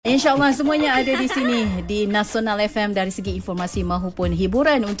InsyaAllah semuanya ada di sini di Nasional FM dari segi informasi maupun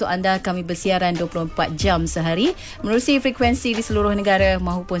hiburan untuk anda. Kami bersiaran 24 jam sehari menerusi frekuensi di seluruh negara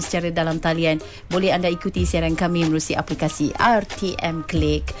maupun secara dalam talian. Boleh anda ikuti siaran kami menerusi aplikasi RTM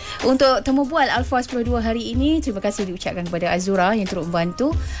Click. Untuk temu bual ALFA 102 hari ini, terima kasih diucapkan kepada Azura yang turut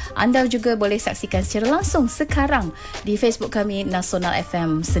membantu. Anda juga boleh saksikan secara langsung sekarang di Facebook kami Nasional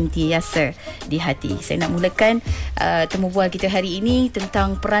FM, sentiasa di hati. Saya nak mulakan temu bual kita hari ini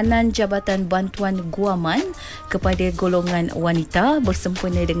tentang peranan Jabatan Bantuan GUAMAN kepada golongan wanita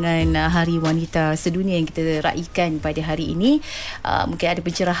bersempena dengan Hari Wanita Sedunia yang kita raikan pada hari ini. Mungkin ada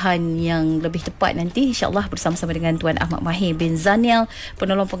pencerahan yang lebih tepat nanti insya-Allah bersama-sama dengan Tuan Ahmad Mahir bin Zaniel,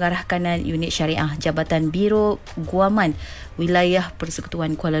 penolong pengarah kanan Unit Syariah Jabatan Biro GUAMAN Wilayah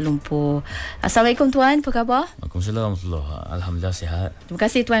Persekutuan Kuala Lumpur. Assalamualaikum Tuan, apa khabar? Waalaikumsalam. Alhamdulillah sihat. Terima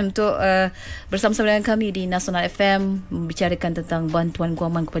kasih Tuan untuk bersama-sama dengan kami di Nasional FM membicarakan tentang bantuan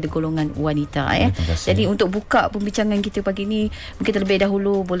GUAMAN kepada golongan wanita. Jadi untuk buka pembincangan kita pagi ini, mungkin terlebih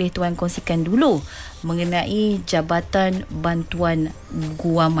dahulu boleh Tuan kongsikan dulu mengenai Jabatan Bantuan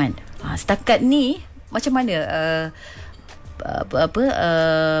GUAMAN. Setakat ni macam mana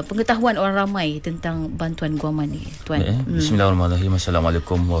pengetahuan orang ramai tentang bantuan GUAMAN ni, Tuan? Bismillahirrahmanirrahim.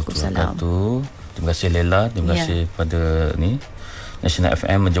 Assalamualaikum warahmatullahi wabarakatuh. Terima kasih Lela, terima kasih pada National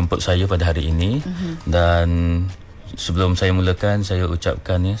FM menjemput saya pada hari ini. Dan sebelum saya mulakan, saya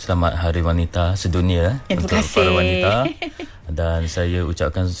ucapkan selamat Hari Wanita Sedunia untuk para wanita. Dan saya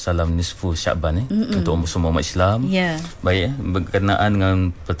ucapkan salam nisfu Syaban untuk semua umat Islam. Baik, berkenaan dengan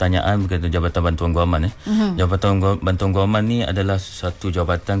pertanyaan berkaitan Jabatan Bantuan GUAMAN. Jabatan Bantuan GUAMAN ni adalah satu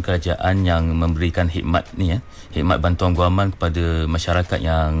jabatan kerajaan yang memberikan khidmat khidmat bantuan GUAMAN kepada masyarakat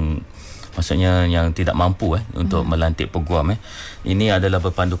yang maksudnya yang tidak mampu untuk melantik peguam. Ini adalah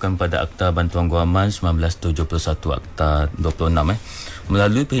berpandukan pada Akta Bantuan GUAMAN 1971, Akta 26.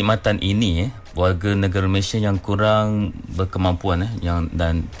 Melalui perkhidmatan ini, warga negara Malaysia yang kurang berkemampuan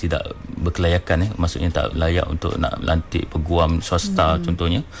dan tidak berkelayakan, maksudnya tak layak untuk nak lantik peguam swasta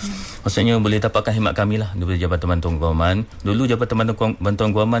contohnya, maksudnya boleh dapatkan khidmat kami lah daripada Jabatan Bantuan GUAMAN. Dulu Jabatan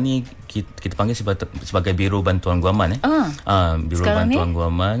Bantuan GUAMAN ni kita panggil sebagai Biro Bantuan GUAMAN. Biro sekarang Bantuan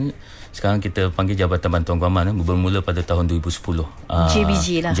GUAMAN. Sekarang kita panggil Jabatan Bantuan GUAMAN, bermula pada tahun 2010. JBG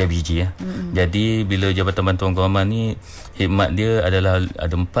lah. JBG. Jadi bila Jabatan Bantuan GUAMAN ni, khidmat dia adalah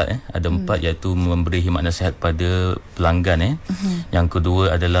ada empat. Ada empat, iaitu memberi khidmat nasihat pada pelanggan. Yang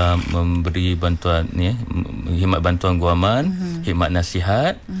kedua adalah memberi bantuan khidmat bantuan GUAMAN, khidmat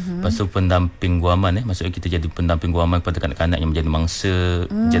nasihat. Lepas tu pendamping GUAMAN. Maksudnya kita jadi pendamping GUAMAN kepada kanak-kanak yang menjadi mangsa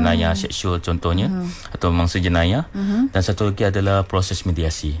jenayah seksual contohnya, atau mangsa jenayah. Dan satu lagi adalah proses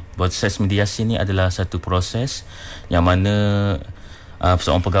mediasi. Proses mediasi ni adalah satu proses yang mana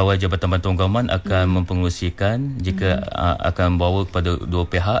seorang pegawai Jabatan Bantuan GUAMAN akan mempengerusikan jika akan bawa kepada dua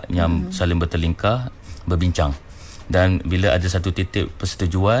pihak yang saling bertelingkah berbincang. Dan bila ada satu titik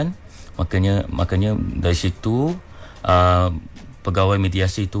persetujuan, makanya dari situ pegawai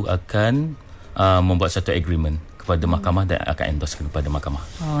mediasi itu akan membuat satu agreement kepada mahkamah dan akan endorse kepada mahkamah.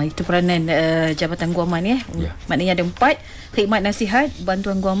 Itu peranan Jabatan GUAMAN Maknanya ada 4: khidmat nasihat,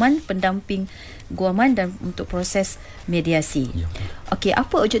 bantuan GUAMAN, pendamping GUAMAN dan untuk proses mediasi. Okey,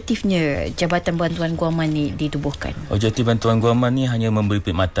 apa objektifnya Jabatan Bantuan GUAMAN ni ditubuhkan? Objektif bantuan GUAMAN ni hanya memberi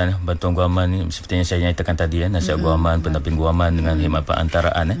perkhidmatan. Bantuan GUAMAN ni seperti yang saya nyatakan tadi, nasihat GUAMAN, pendamping GUAMAN dengan khidmat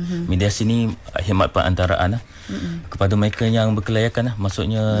perantaraan. Mediasi ni khidmat perantaraan kepada mereka yang berkelayakan,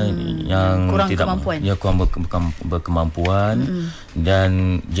 maksudnya yang kurang tidak kemampuan. Kurang berkemampuan.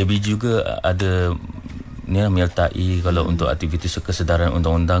 Dan JB juga ada menyertai kalau untuk aktiviti kesedaran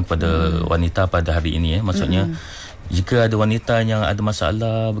undang-undang kepada wanita pada hari ini. Maksudnya jika ada wanita yang ada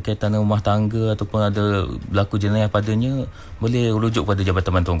masalah berkaitan dengan rumah tangga ataupun ada berlaku jenayah padanya, boleh rujuk pada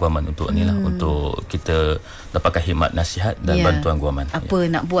Jabatan Bantuan GUAMAN untuk untuk kita dapatkan khidmat nasihat dan bantuan GUAMAN.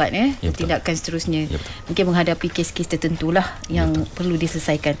 Apa nak buat tindakan seterusnya. Mungkin menghadapi kes-kes tertentulah yang perlu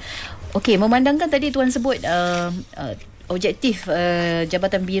diselesaikan. Okey, memandangkan tadi Tuan sebut objektif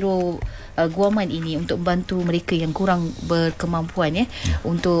Jabatan Biro GUAMAN ini untuk membantu mereka yang kurang berkemampuan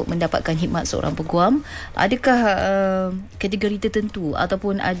untuk mendapatkan khidmat seorang peguam. Adakah kategori tertentu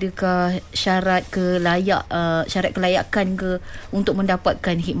ataupun adakah syarat kelayakan ke untuk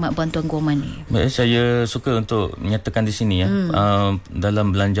mendapatkan khidmat bantuan GUAMAN ni? Baik, saya suka untuk menyatakan di sini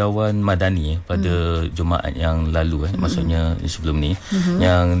dalam belanjawan madani pada Jumaat yang lalu maksudnya sebelum ni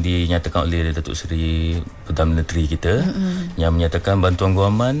yang dinyatakan oleh Datuk Seri Perdana Menteri kita yang menyatakan bantuan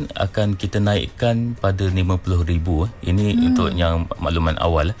GUAMAN akan kita naikkan pada 50,000. Ini untuk yang makluman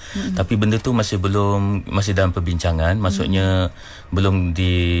awal. Tapi benda tu masih dalam perbincangan, maksudnya belum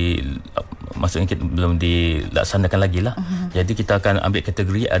maksudnya kita belum dilaksanakan lagi lah. Jadi kita akan ambil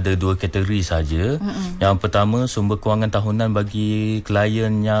kategori, ada 2 kategori saja. Yang pertama, sumber kewangan tahunan bagi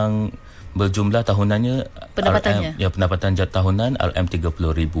klien yang berjumlah tahunannya pendapatan tahunan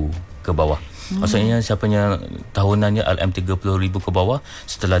RM30,000 ke bawah. Maksudnya siapanya tahunannya RM30,000 ke bawah,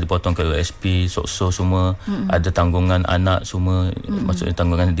 setelah dipotong ke USP, SOKSO semua, ada tanggungan anak semua, maksudnya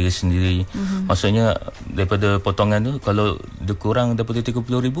tanggungan diri sendiri. Maksudnya daripada potongan tu, kalau dia kurang daripada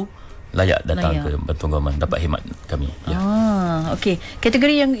RM30,000, layak datang ke Bantuan Guaman, dapat khidmat kami. Okey.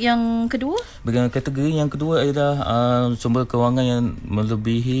 Kategori yang kedua? Kategori yang kedua adalah sumber kewangan yang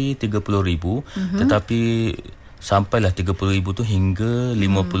melebihi RM30,000, tetapi sampailah RM30,000 tu hingga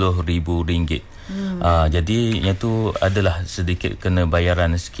RM50,000. Jadi yang tu adalah sedikit kena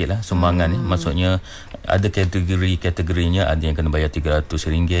bayaran sikit lah, sumbangan. Maksudnya ada kategorinya, ada yang kena bayar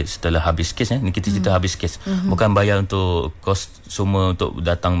RM300 setelah habis kes. Ni kita cerita habis kes, bukan bayar untuk kos semua untuk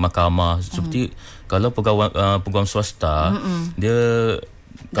datang mahkamah. Seperti kalau peguam swasta, dia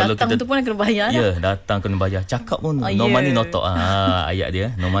kalau datang kita tu pun kena bayar. Ya, datang kena bayar. Cakap pun no money no talk. Ayat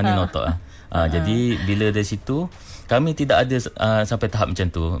dia, no money no talk. Jadi bila dari situ kami tidak ada sampai tahap macam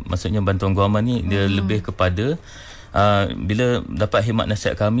tu. Maksudnya Bantuan Guaman ni dia lebih kepada bila dapat khidmat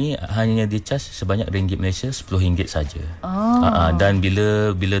nasihat kami, hanya di-charge sebanyak RM Malaysia RM10 saja. Dan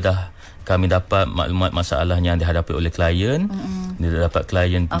bila dah kami dapat maklumat masalah yang dihadapi oleh klien, dia dapat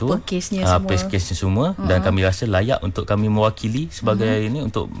klien tu apa kesnya semua, dan kami rasa layak untuk kami mewakili sebagai ini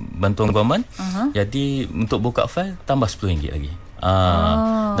untuk Bantuan Guaman. Jadi untuk buka fail tambah RM10 lagi.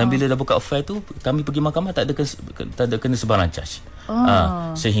 Dan bila dah buka file tu, kami pergi mahkamah tak ada kena sebarang charge.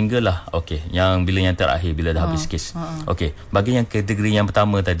 Sehinggalah yang terakhir bila dah habis kes. Bagi yang kategori yang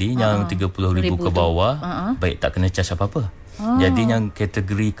pertama tadi, yang RM30,000 ke bawah, baik tak kena charge apa-apa. Jadi yang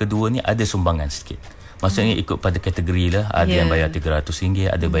kategori kedua ni ada sumbangan sikit. Maksudnya ikut pada kategori lah. Ada yang bayar RM300,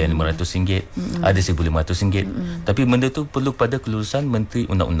 ada bayar RM500, ada RM1,500. Tapi benda tu perlu pada kelulusan Menteri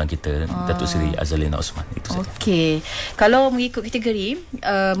Undang-Undang kita, Datuk Seri Azalina Osman. Itu saja. Okey. Kalau mengikut kategori,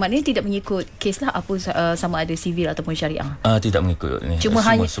 maknanya tidak mengikut kes lah, apa sama ada sivil ataupun syariah. Tidak mengikut ni. Cuma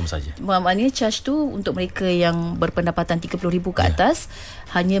semua saja. Maknanya charge tu untuk mereka yang berpendapatan RM30,000 ke atas,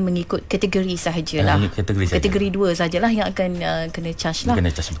 hanya mengikut kategori sahajalah. Kategori 2 sajalah yang akan kena charge lah.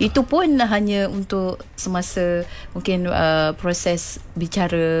 Itu pun hanya untuk semasa mungkin proses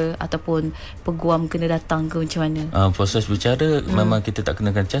bicara ataupun peguam kena datang ke macam mana? Proses bicara memang kita tak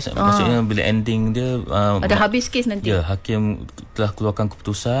kenakan charge. Maksudnya bila ending dia ada habis kes nanti. Ya, hakim telah keluarkan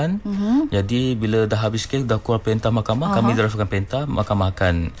keputusan. Jadi bila dah habis kes, dah keluar perintah mahkamah, kami draftkan perintah, mahkamah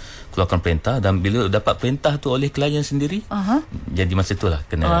akan keluarkan perintah, dan bila dapat perintah tu oleh klien sendiri, jadi masa itulah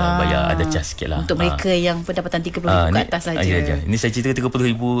kena bayar, ada charge sikit lah. Untuk mereka yang pendapatan RM30,000 ke atas saja. Ini saya cerita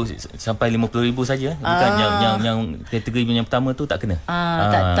RM30,000 sampai RM50,000 saja. Bukan yang kategori yang pertama tu tak kena.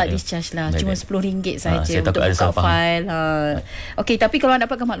 Tak discharge lah. Cuma RM10 saja untuk buka file. Okey, tapi kalau anda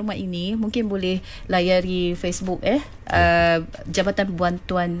dapatkan maklumat ini, mungkin boleh layari Facebook Jabatan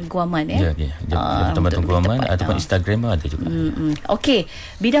Bantuan Guaman. Jabatan Bantuan Guaman ataupun Instagram ada juga. Okey,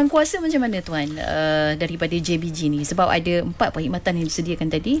 bidang kuasa macam mana tuan daripada JBG ni? Sebab ada 4 perkhidmatan yang disediakan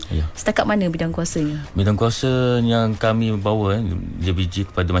tadi. Setakat mana bidang kuasanya? Bidang kuasa yang kami bawa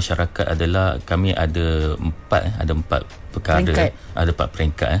JBG kepada masyarakat adalah kami ada 4 perkara, ada 4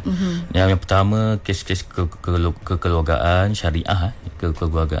 peringkat. Yang pertama, kes-kes kekeluargaan syariah,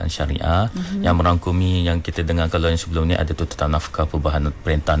 yang merangkumi yang kita dengar kalau yang sebelum ni ada tuntutan nafkah, perubahan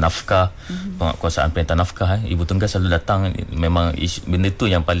perintah nafkah, penguasaan perintah nafkah. Ibu tunggal selalu datang, memang benda tu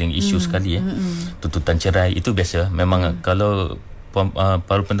yang paling isu sekali. Tuntutan cerai itu biasa. Memang kalau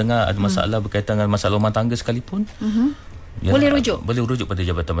para pendengar ada masalah berkaitan dengan masalah rumah tangga sekalipun, boleh rujuk pada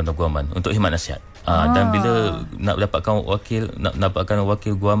Jabatan Bantuan Guaman untuk khidmat nasihat. Dan bila nak dapatkan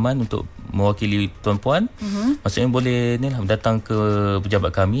wakil Guaman untuk mewakili tuan-puan, maksudnya boleh datang ke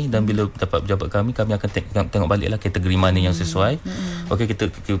pejabat kami, dan bila dapat pejabat kami akan tengok baliklah kategori mana yang sesuai. Kita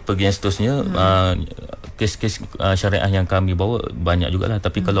pergi yang seterusnya. Kes-kes syariah yang kami bawa banyak jugalah,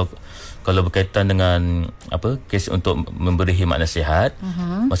 tapi kalau berkaitan dengan kes untuk memberi khidmat nasihat,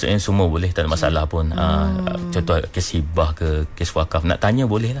 maksudnya semua boleh, tak ada masalah pun. Contoh kes hibah ke kes wakaf, nak tanya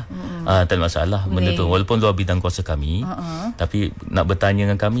boleh lah. Tak ada masalah benda tu, walaupun luar bidang kuasa kami, tapi nak bertanya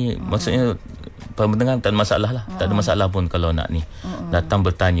dengan kami, maksudnya pendengar tak ada masalah lah. Tak ada masalah pun kalau nak ni datang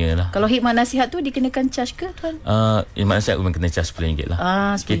bertanya lah. Kalau khidmat nasihat tu dikenakan charge ke tuan? Khidmat nasihat memang kena charge RM10 lah.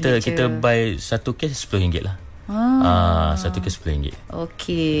 Kita buy satu kes RM10 lah. Satu kes RM10.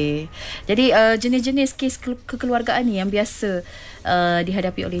 Okey. Jadi jenis-jenis kes kekeluargaan ni yang biasa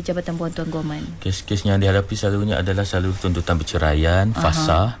dihadapi oleh Jabatan Bantuan Guaman. Kes-kes yang dihadapi selalunya adalah selalu tuntutan perceraian,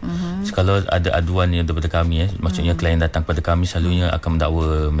 fasah, Kalau ada aduan yang daripada kami, maksudnya klien datang kepada kami, selalunya akan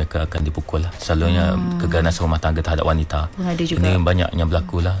mendakwa mereka akan dipukul lah. Selalunya keganasan rumah tangga terhadap wanita. Ada juga. Ini banyak yang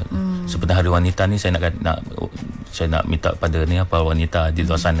berlaku lah. Sebenarnya Hari Wanita ni saya nak minta pada para wanita di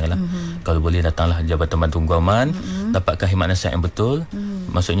luar sana lah. Kalau boleh datanglah Jabatan Bantuan Guaman, dapatkan khidmat nasihat yang betul.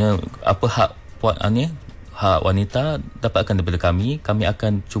 Maksudnya apa hak hak wanita dapatkan daripada kami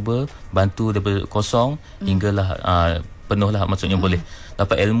akan cuba bantu daripada kosong hinggalah penuh lah, maksudnya boleh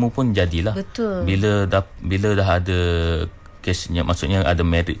dapat ilmu pun jadilah. Betul. Bila dah ada kesnya, maksudnya ada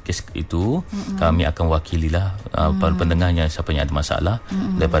merit kes itu, kami akan wakililah para pendengarnya siapa yang ada masalah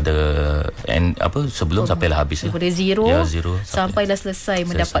daripada sebelum sampailah habis daripada zero sampailah selesai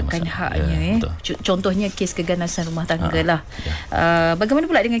mendapatkan masalah. haknya. Contohnya kes keganasan rumah tangga lah. Bagaimana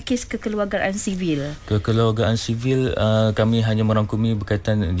pula dengan kes kekeluargaan sivil? Kekeluargaan sivil kami hanya merangkumi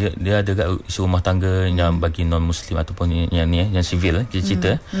berkaitan dia ada isu rumah tangga yang bagi non muslim ataupun yang sivil kita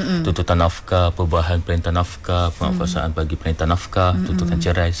cerita tuntutan nafkah, perubahan perintah nafkah, pengakuasaan bagi perintah nafkah, tuntutan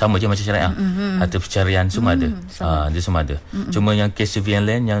cerai, sama je macam cerai. Harta perceraian semua ada. Dia semua ada. Cuma yang kes sivil yang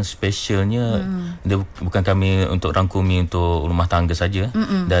lain yang specialnya dia bukan kami untuk rangkumi untuk rumah tangga saja.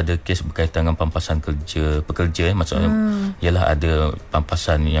 Dia ada kes berkaitan dengan pampasan pekerja, maksudnya ialah ada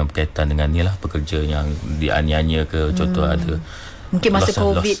pampasan yang berkaitan dengan ni lah, pekerja yang dianiaya ke, contoh ada mungkin masa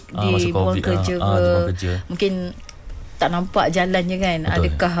COVID dibuang kerja ke, mungkin tak nampak jalannya kan. Betul.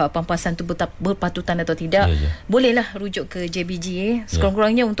 Adakah pampasan tu berpatutan atau tidak? Bolehlah rujuk ke JBG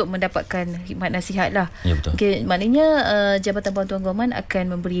sekurang-kurangnya untuk mendapatkan khidmat nasihat lah. Betul. Okay, maknanya Jabatan Bantuan Guaman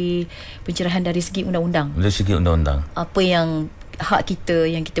akan memberi pencerahan dari segi undang-undang. Dari segi undang-undang. Apa yang hak kita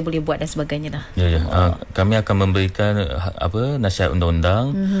yang kita boleh buat dan sebagainya lah. Kami akan memberikan nasihat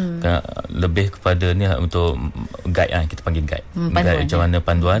undang-undang, lebih kepada ni untuk guide kita panggil guide. Guide macam mana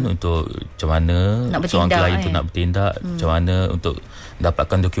panduan untuk macam mana seorang klien tu nak bertindak, macam mana untuk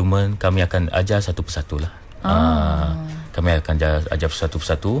dapatkan dokumen. Kami akan ajar satu persatu lah. Kami akan ajar satu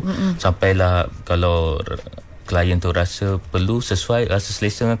persatu sampailah kalau klien tu rasa perlu sesuai, rasa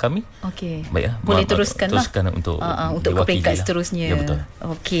selesa dengan kami, baiklah, boleh teruskan untuk ke peringkat seterusnya. Betul.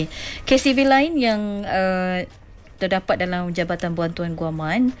 Okey. Kes sivil lain yang terdapat dalam Jabatan Bantuan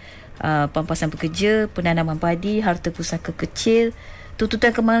Guaman, pampasan pekerja, penanaman padi, harta pusaka kecil,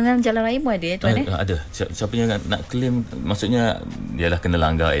 tuntutan kemalangan jalan raya pun ada tuan ada. Siapa yang nak claim, maksudnya dialah kena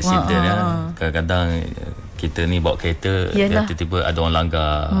langgar accident kadang-kadang kita ni bawa kereta, tiba-tiba ada orang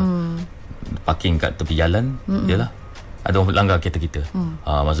langgar parking kat tepi jalan, yalah ada orang langgar kereta kita.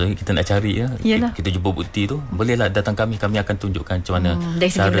 Maksudnya kita nak cari kita jumpa bukti tu, bolehlah datang kami akan tunjukkan macam mana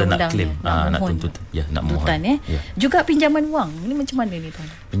cara nak claim, nak tuntut, nak mohon. Juga pinjaman wang ni macam mana ni tuan?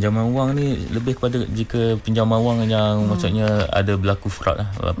 Pinjaman wang ni lebih kepada jika pinjaman wang yang maksudnya ada berlaku fraud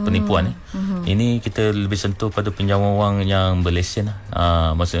penipuan ini kita lebih sentuh pada pinjaman wang yang berlesen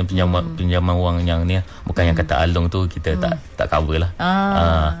maksudnya pinjaman wang yang ni bukan yang kata alung tu kita tak cover lah.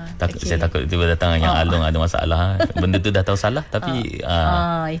 Saya takut tiba datang yang alung ada masalah, benda tu dah tahu salah tapi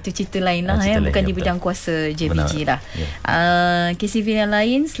itu cerita lain lah, bukan di bidang kuasa JBG lah. Kes sivil yang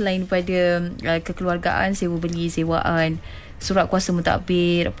lain selain pada kekeluargaan, sewa beli, sewaan, surat kuasa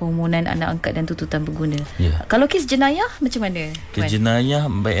mentadbir, permohonan anak angkat dan tuntutan berguna. Kalau kes jenayah macam mana? Kes jenayah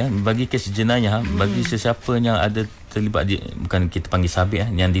bagi kes jenayah bagi sesiapa yang ada terlibat bukan kita panggil sabit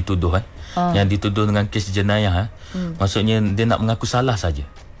yang dituduh yang dituduh dengan kes jenayah maksudnya dia nak mengaku salah saja.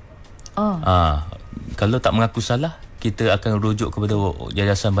 Kalau tak mengaku salah, kita akan rujuk kepada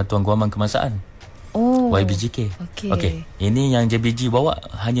Yayasan Bantuan Guaman Kebangsaan, YBGK. Okey. Ini yang JBG bawa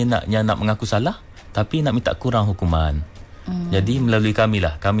hanya nak mengaku salah tapi nak minta kurang hukuman. Jadi melalui kami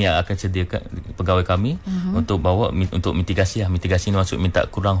akan sediakan pegawai kami untuk bawa untuk mitigasi. Mitigasi ni maksud minta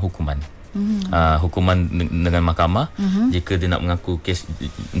kurang hukuman. Hukuman dengan mahkamah jika dia nak mengaku kes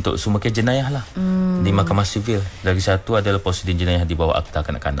untuk semua kes jenayah lah di mahkamah sivil. Lagi satu adalah prosedur jenayah di bawah akta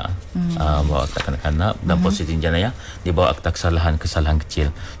kanak-kanak, bawah akta kanak-kanak, dan prosedur jenayah di bawah akta kesalahan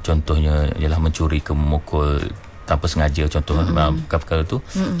kecil. Contohnya ialah mencuri ke memukul tanpa sengaja, contoh perkara tu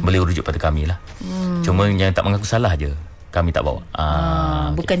boleh rujuk pada kami lah. Cuma yang tak mengaku salah je kami tak bawa.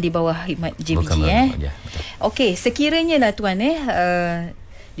 Bukan di bawah khidmat JBG. Okey, sekiranya lah tuan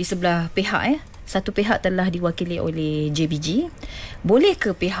di sebelah pihak satu pihak telah diwakili oleh JBG, boleh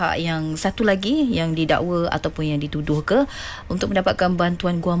ke pihak yang satu lagi yang didakwa ataupun yang dituduh ke untuk mendapatkan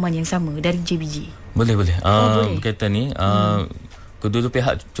bantuan guaman yang sama dari JBG? Boleh. Berkaitan ni kedua-dua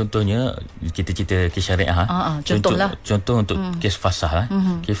pihak, contohnya kita cerita kes syariah. Contoh untuk kes fasah.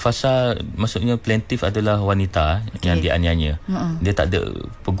 Kes fasah maksudnya plaintiff adalah wanita yang dianiaya. Dia tak ada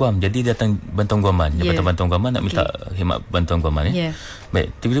peguam, jadi dia datang bantuan guaman, Jabatan Bantuan Guaman nak minta khidmat bantuan guaman. Baik,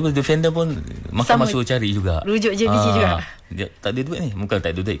 tiba-tiba defender pun mahkamah suruh cari juga, rujuk JBG juga. dia tak ada duit ni. Bukan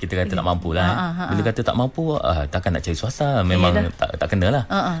tak ada duit, kita kata tak mampu lah. Bila kata tak mampu, takkan nak cari swasta. Memang tak kena lah.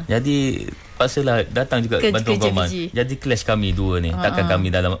 Jadi paksalah datang juga bantuan guaman. Jadi clash kami dua ni. Takkan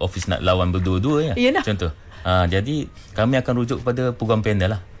kami dalam office nak lawan berdua-dua ya. Contoh. Jadi kami akan rujuk kepada peguam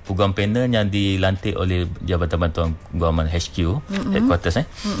panel lah. Peguam panel yang dilantik oleh Jabatan Bantuan Guaman HQ, headquarters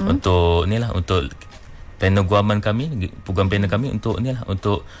untuk ni lah, untuk panel guaman kami, peguam panel kami untuk ni lah,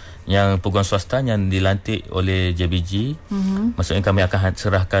 untuk yang peguam swasta yang dilantik oleh JBG. Maksudnya kami akan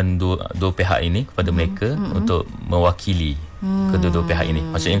serahkan dua pihak ini kepada mereka untuk mewakili kedua-dua pihak ini.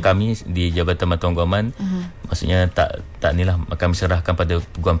 Maksudnya kami di Jabatan Bantuan Guaman maksudnya tak nilah, kami serahkan pada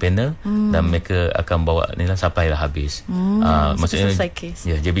peguam panel dan mereka akan bawa nilah sampai lah habis. Maksudnya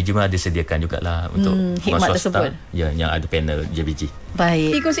ya, JBG pun ada sediakan jugalah untuk hikmat tersebut. Ya, yang ada panel JBG.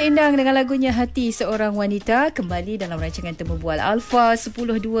 Baik. Ikut seimbang dengan lagunya Hati Seorang Wanita kembali dalam rancangan Temu Bual ALFA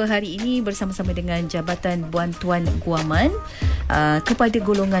 10.2 hari ini bersama-sama dengan Jabatan Bantuan Guaman kepada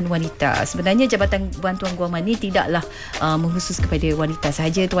golongan wanita. Sebenarnya Jabatan Bantuan Guaman ni tidaklah khusus kepada wanita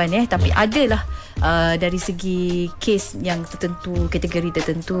sahaja tuan tapi adalah dari segi kes yang tertentu, kategori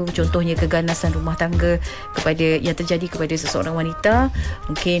tertentu, contohnya keganasan rumah tangga kepada yang terjadi kepada seseorang wanita,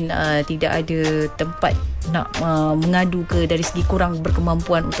 mungkin tidak ada tempat nak mengadu ke dari segi kurang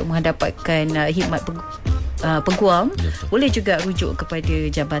berkemampuan untuk mendapatkan khidmat peguam, boleh juga rujuk kepada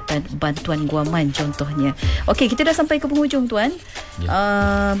Jabatan Bantuan Guaman contohnya. Okey, kita dah sampai ke penghujung tuan.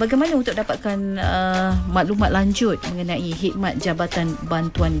 Bagaimana untuk dapatkan maklumat lanjut mengenai khidmat Jabatan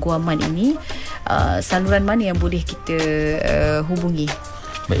Bantuan Guaman ini? Saluran mana yang boleh kita hubungi?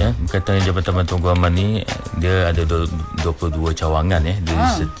 Baik ya, berkaitan Jabatan Bantuan Guaman ni, dia ada 22 cawangan di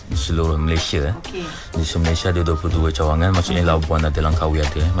seluruh Malaysia. Di seluruh Malaysia ada 22 cawangan, maksudnya Labuan ada, Langkawi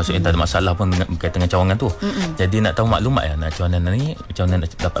ada. Maksudnya tak ada masalah pun berkaitan dengan cawangan tu. Jadi nak tahu maklumat macam mana ni, macam mana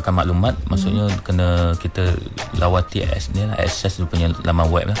nak dapatkan maklumat, maksudnya kena kita lawati akses dia punya laman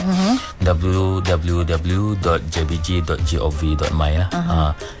web lah. www.jbg.gov.my lah.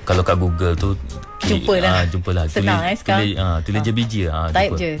 Kalau kat Google tu jumpalah. Senang tulis JBG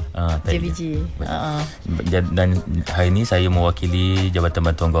type je JBG. Dan hari ini saya mewakili Jabatan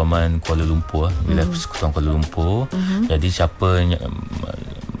Bantuan Guaman Kuala Lumpur, wilayah Persekutuan Kuala Lumpur. Jadi siapa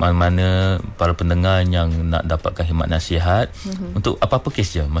mana para pendengar yang nak dapatkan khidmat nasihat untuk apa-apa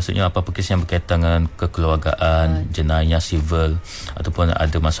kes je, maksudnya apa-apa kes yang berkaitan dengan kekeluargaan, jenayah sivil ataupun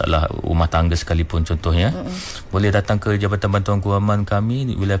ada masalah rumah tangga sekalipun contohnya, boleh datang ke Jabatan Bantuan Guaman kami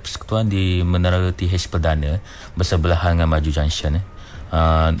di wilayah Persekutuan di Menara TH Perdana bersebelahan dengan Maju Junction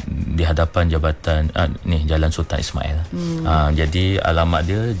di hadapan jabatan Jalan Sultan Ismail. Jadi alamat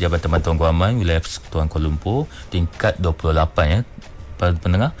dia Jabatan Bantuan Guaman wilayah Persekutuan Kuala Lumpur, tingkat 28 para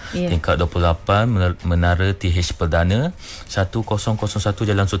pendengar, tingkat 28 Menara TH Perdana 1001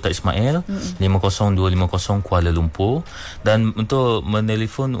 Jalan Sultan Ismail 50250 Kuala Lumpur. Dan untuk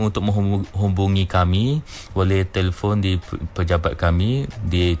menelefon, untuk menghubungi kami, boleh telefon di pejabat kami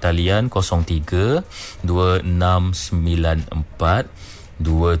di talian 03 2694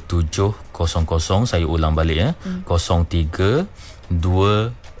 2700. Saya ulang balik 03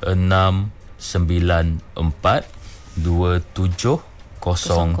 2694 2700.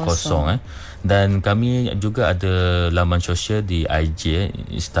 Dan kami juga ada laman sosial di IG,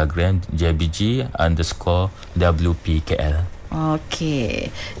 Instagram JBG_WPKL. Okey.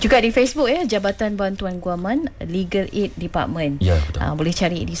 Juga di Facebook Jabatan Bantuan Guaman Legal Aid Department. Ya, betul. Boleh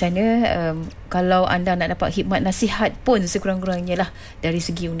cari di sana. Kalau anda nak dapat khidmat nasihat pun sekurang-kurangnya lah dari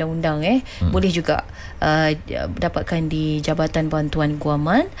segi undang-undang boleh juga dapatkan di Jabatan Bantuan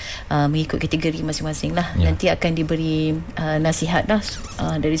Guaman mengikut kategori masing-masing lah. Nanti akan diberi nasihat lah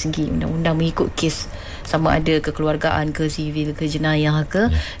dari segi undang-undang mengikut kes, sama ada kekeluargaan ke sivil ke jenayah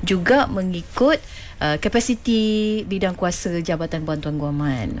ke, juga mengikut kapasiti bidang kuasa Jabatan Bantuan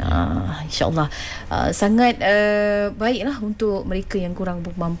Guaman. InsyaAllah sangat baiklah untuk mereka yang kurang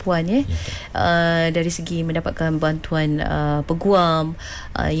berkemampuan dari segi mendapatkan bantuan peguam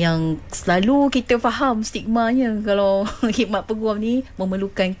yang selalu kita faham stigmanya kalau khidmat peguam ni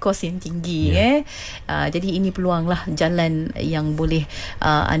memerlukan kos yang tinggi. Jadi ini peluanglah, jalan yang boleh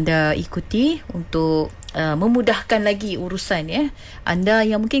anda ikuti untuk memudahkan lagi urusan anda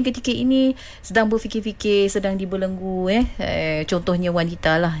yang mungkin ketika ini sedang berfikir-fikir, sedang dibelenggu contohnya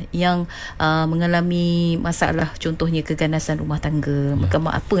wanita lah yang mengalami masalah, contohnya keganasan rumah tangga. Maka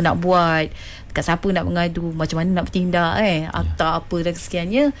apa nak buat, dekat siapa nak mengadu, macam mana nak bertindak akta apa dan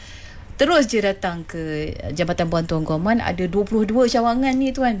sekiannya, terus je datang ke Jabatan Bantuan Guaman. Ada 22 cawangan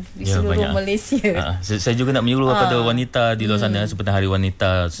ni tuan di seluruh banyak. Malaysia. Saya juga nak menyuruh kepada wanita di luar sana, seperti Hari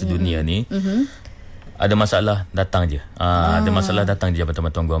Wanita Sedunia ni, ada masalah datang je. Ada masalah datang je Jabatan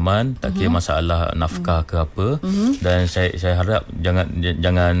Bantuan Guaman, tak kira masalah nafkah ke apa. Dan saya harap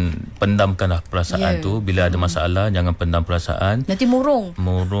jangan pendamkanlah perasaan tu. Bila ada masalah jangan pendam perasaan. Nanti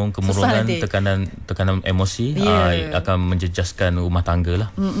kemurungan, tekanan emosi akan menjejaskan rumah tangga lah.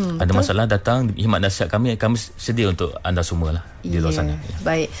 Ada masalah datang, khidmat nasihat kami sedia untuk anda semua lah di luar sana.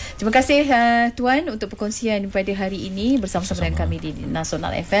 Baik. Terima kasih Tuan untuk perkongsian pada hari ini bersama-sama dengan kami di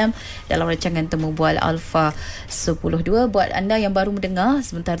Nasional FM dalam rancangan Temu Bual ALFA 10.2. Buat anda yang baru mendengar,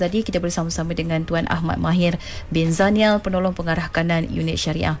 sebentar tadi kita bersama-sama dengan Tuan Ahmad Mahir bin Zanial, penolong pengarah kanan Unit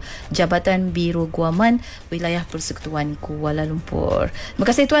Syariah Jabatan Biro Guaman, Wilayah Persekutuan Kuala Lumpur. Terima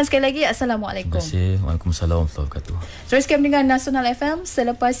kasih Tuan sekali lagi. Assalamualaikum. Terima kasih. Waalaikumsalam warahmatullahi wabarakatuh. Teruskan dengan Nasional FM.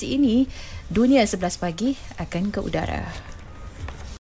 Selepas ini Dunia 11 pagi akan ke udara.